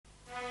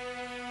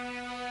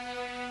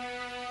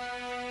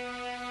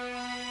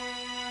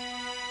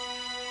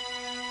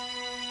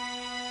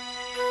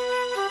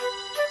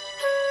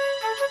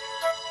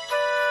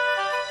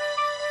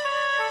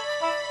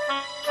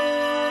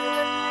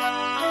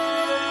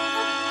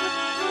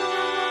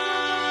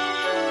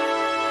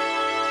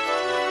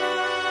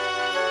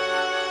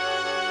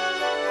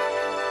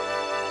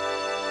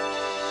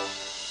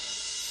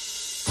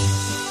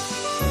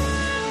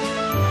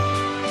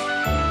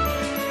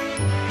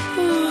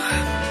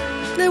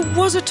There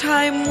was a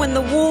time when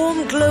the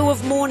warm glow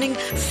of morning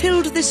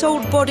filled this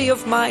old body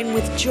of mine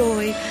with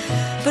joy.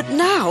 But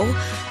now,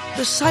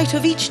 the sight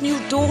of each new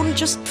dawn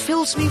just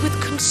fills me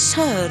with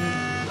concern.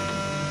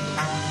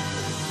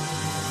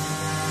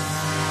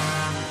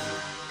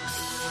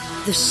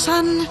 The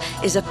sun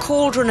is a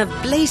cauldron of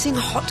blazing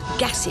hot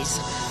gases.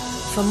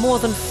 For more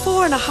than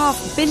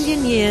 4.5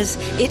 billion years,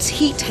 its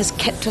heat has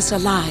kept us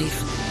alive.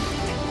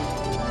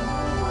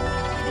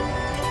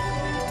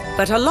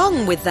 But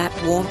along with that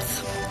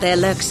warmth, there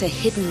lurks a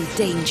hidden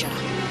danger.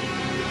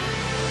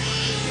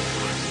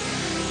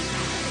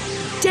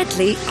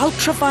 Deadly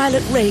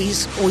ultraviolet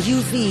rays, or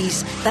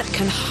UVs, that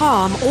can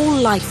harm all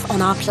life on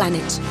our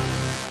planet.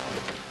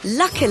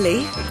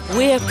 Luckily,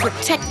 we're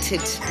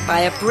protected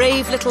by a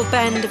brave little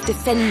band of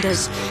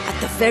defenders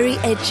at the very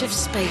edge of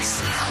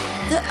space.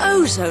 The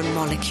ozone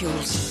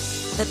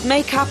molecules that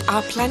make up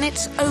our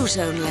planet's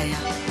ozone layer.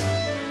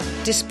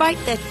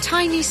 Despite their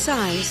tiny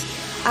size,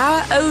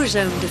 our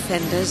ozone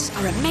defenders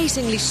are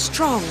amazingly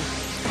strong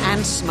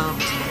and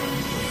smart.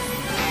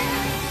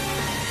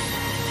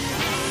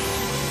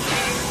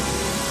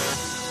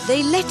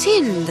 They let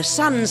in the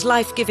sun's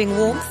life-giving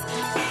warmth,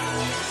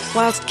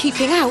 whilst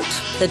keeping out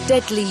the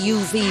deadly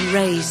UV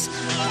rays.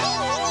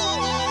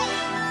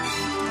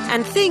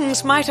 And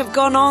things might have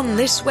gone on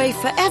this way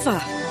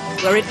forever,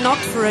 were it not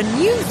for a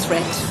new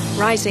threat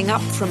rising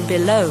up from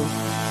below.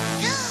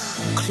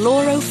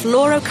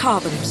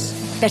 Chlorofluorocarbons,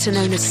 better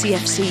known as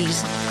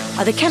CFCs,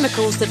 are the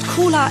chemicals that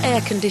cool our air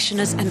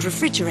conditioners and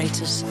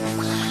refrigerators.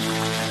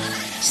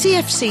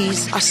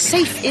 CFCs are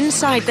safe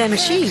inside their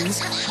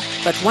machines,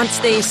 but once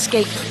they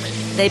escape,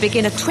 they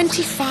begin a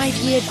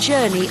 25-year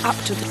journey up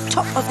to the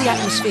top of the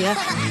atmosphere,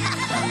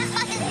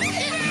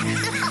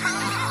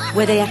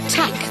 where they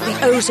attack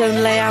the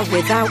ozone layer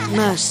without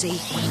mercy.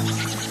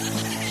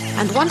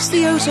 And once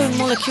the ozone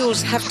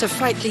molecules have to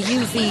fight the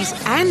UVs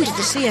and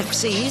the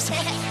CFCs,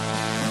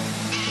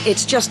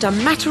 it's just a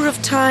matter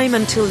of time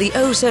until the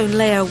ozone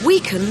layer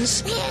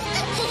weakens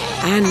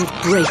and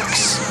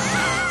breaks.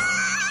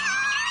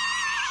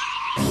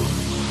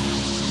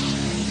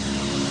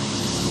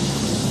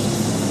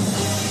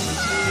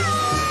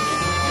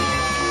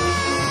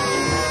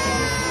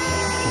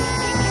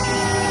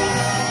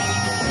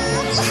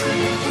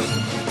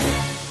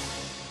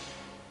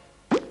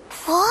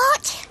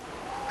 What?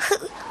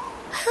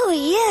 Who are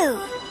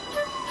you?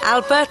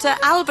 Alberta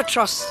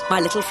Albatross, my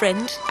little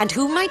friend. And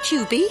who might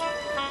you be?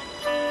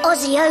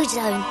 Ozzy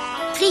Ozone.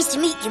 Pleased to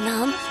meet you,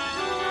 Mum.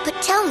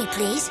 But tell me,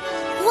 please,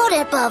 what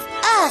above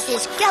Earth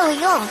is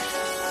going on?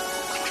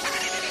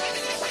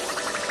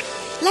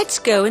 Let's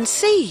go and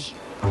see.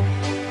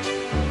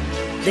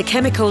 The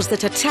chemicals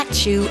that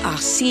attack you are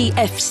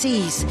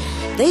CFCs.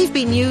 They've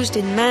been used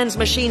in man's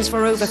machines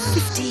for over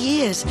 50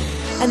 years,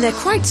 and they're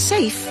quite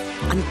safe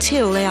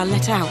until they are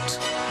let out.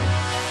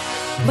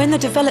 When the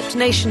developed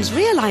nations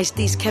realized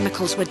these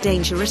chemicals were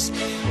dangerous,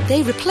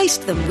 they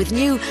replaced them with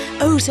new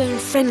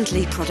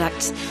ozone-friendly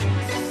products.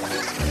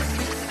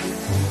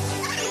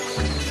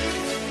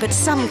 But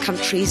some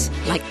countries,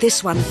 like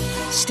this one,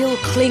 still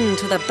cling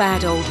to the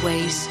bad old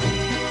ways.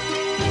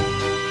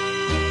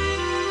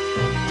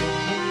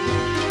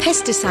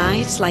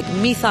 Pesticides like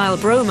methyl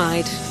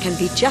bromide can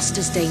be just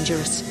as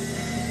dangerous.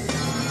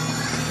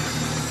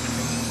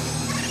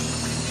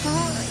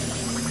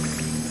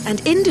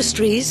 And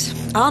industries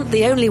aren't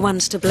the only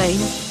ones to blame.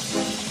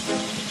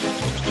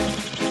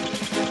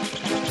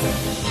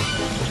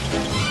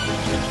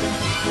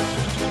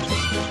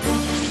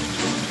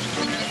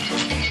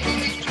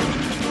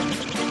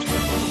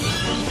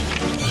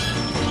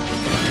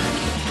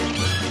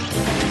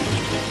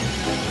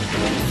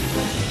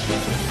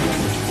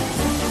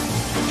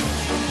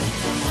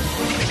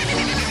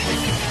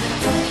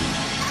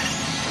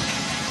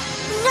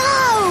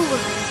 No!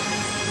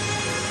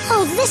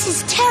 Oh, this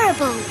is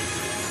terrible.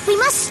 We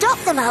must stop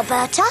them,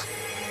 Alberta.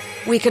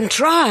 We can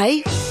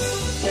try.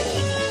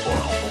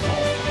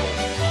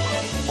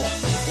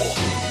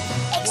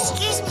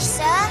 Excuse me,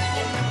 sir.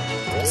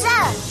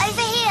 Sir,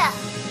 over here.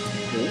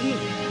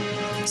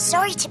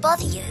 Sorry to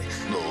bother you.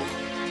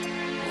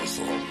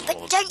 But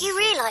don't you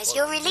realise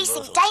you're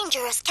releasing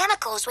dangerous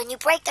chemicals when you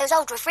break those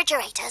old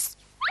refrigerators?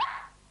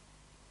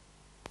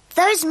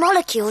 Those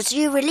molecules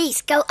you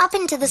release go up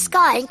into the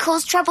sky and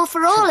cause trouble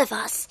for all of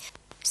us.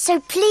 So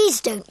please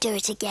don't do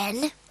it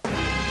again.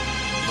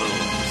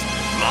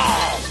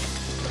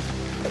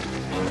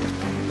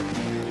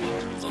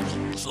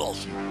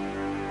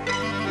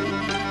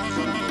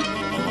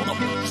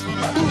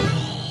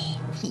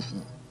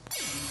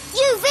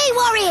 UV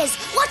warriors,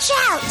 watch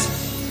out!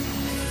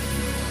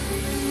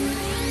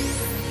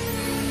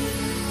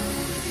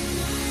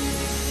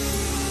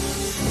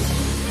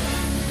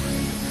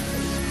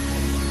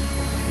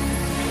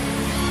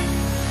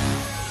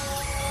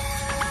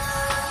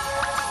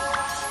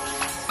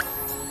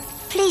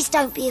 Please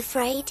don't be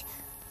afraid.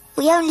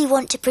 We only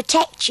want to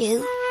protect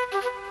you.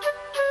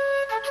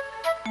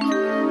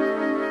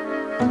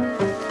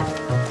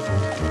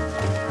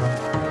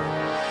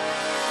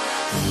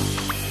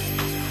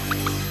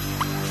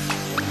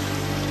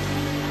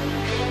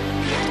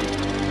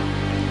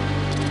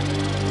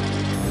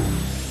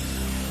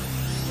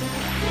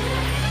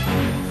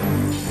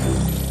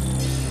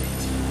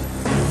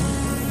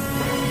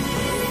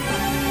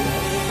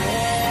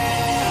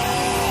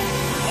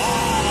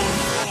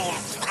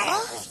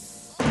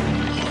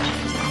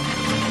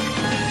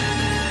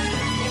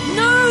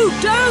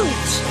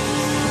 Don't!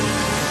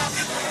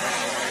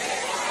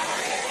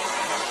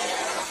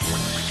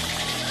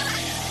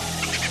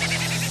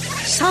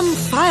 Some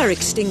fire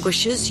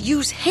extinguishers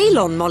use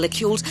halon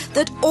molecules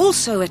that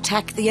also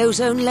attack the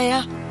ozone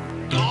layer.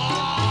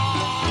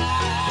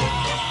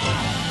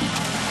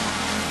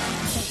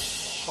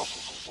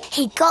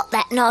 He got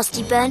that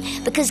nasty burn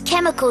because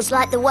chemicals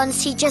like the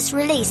ones he just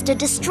released are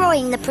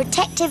destroying the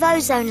protective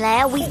ozone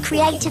layer we've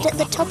created at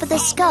the top of the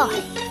sky.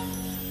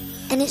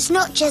 And it's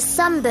not just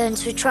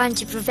sunburns we're trying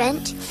to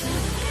prevent.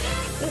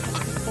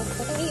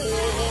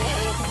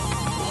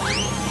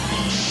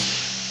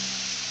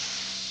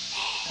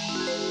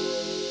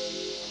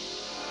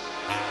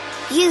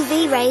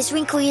 UV rays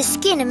wrinkle your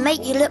skin and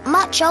make you look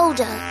much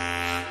older.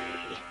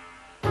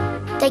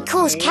 They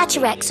cause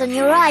cataracts on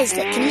your eyes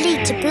that can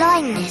lead to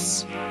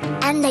blindness.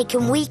 And they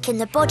can weaken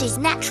the body's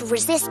natural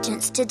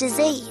resistance to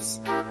disease.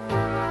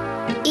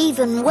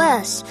 Even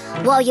worse,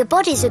 while your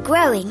bodies are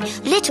growing,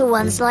 little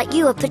ones like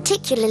you are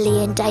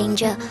particularly in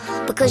danger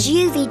because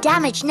UV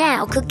damage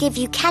now could give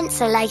you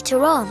cancer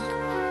later on.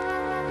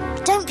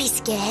 Don't be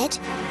scared.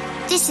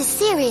 This is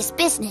serious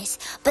business,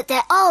 but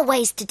there are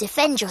ways to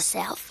defend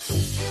yourself.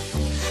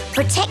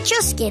 Protect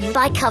your skin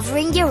by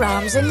covering your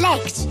arms and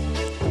legs.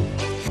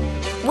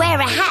 Wear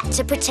a hat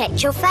to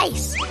protect your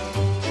face.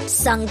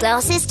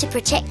 Sunglasses to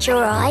protect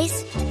your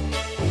eyes,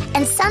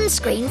 and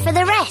sunscreen for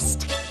the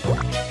rest.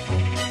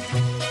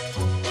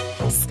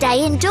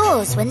 Stay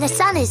indoors when the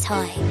sun is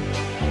high.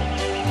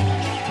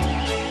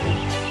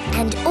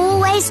 And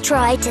always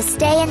try to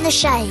stay in the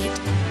shade.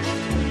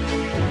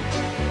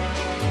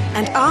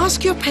 And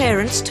ask your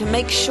parents to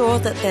make sure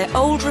that their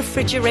old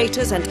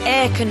refrigerators and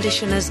air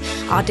conditioners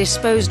are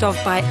disposed of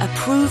by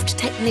approved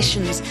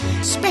technicians,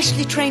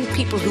 specially trained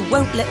people who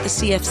won't let the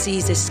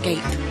CFCs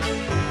escape.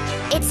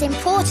 It's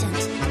important,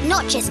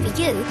 not just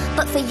for you,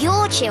 but for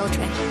your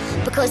children.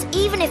 Because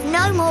even if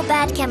no more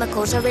bad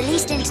chemicals are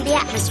released into the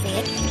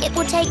atmosphere, it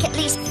will take at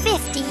least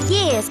 50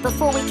 years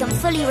before we can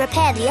fully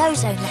repair the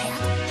ozone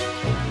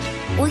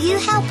layer. Will you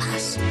help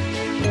us?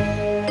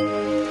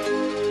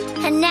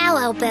 And now,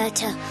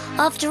 Alberta,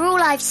 after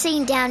all I've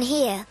seen down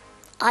here,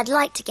 I'd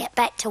like to get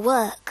back to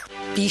work.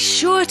 Be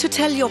sure to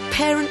tell your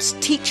parents,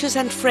 teachers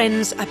and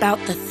friends about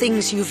the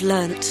things you've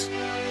learnt.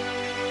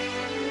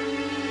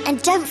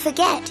 And don't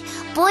forget,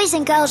 boys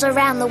and girls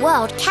around the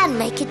world can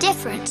make a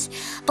difference.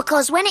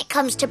 Because when it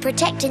comes to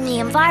protecting the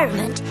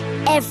environment,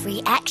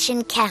 every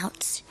action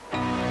counts.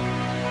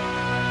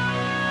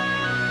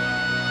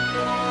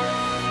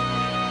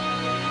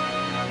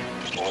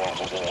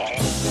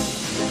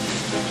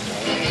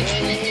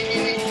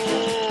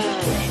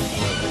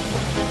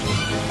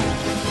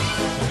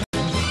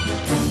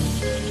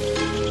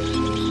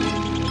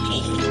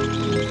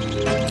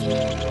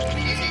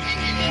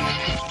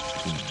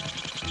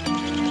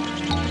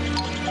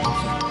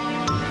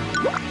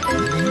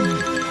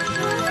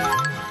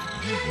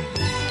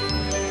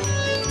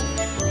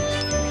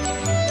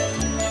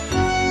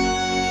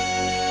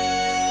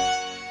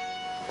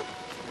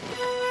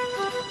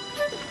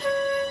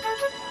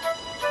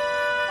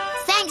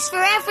 Thanks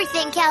for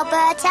everything,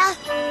 Alberta.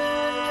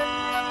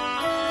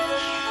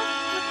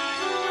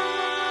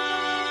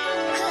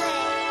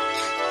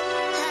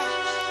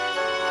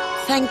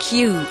 Thank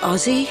you,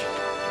 Ozzy.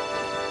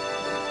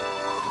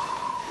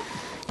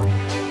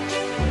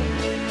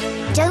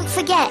 Don't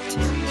forget,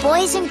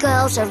 boys and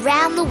girls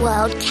around the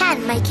world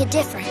can make a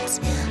difference.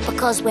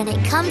 Because when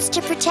it comes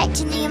to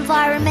protecting the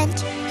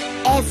environment,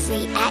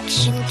 every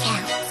action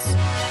counts.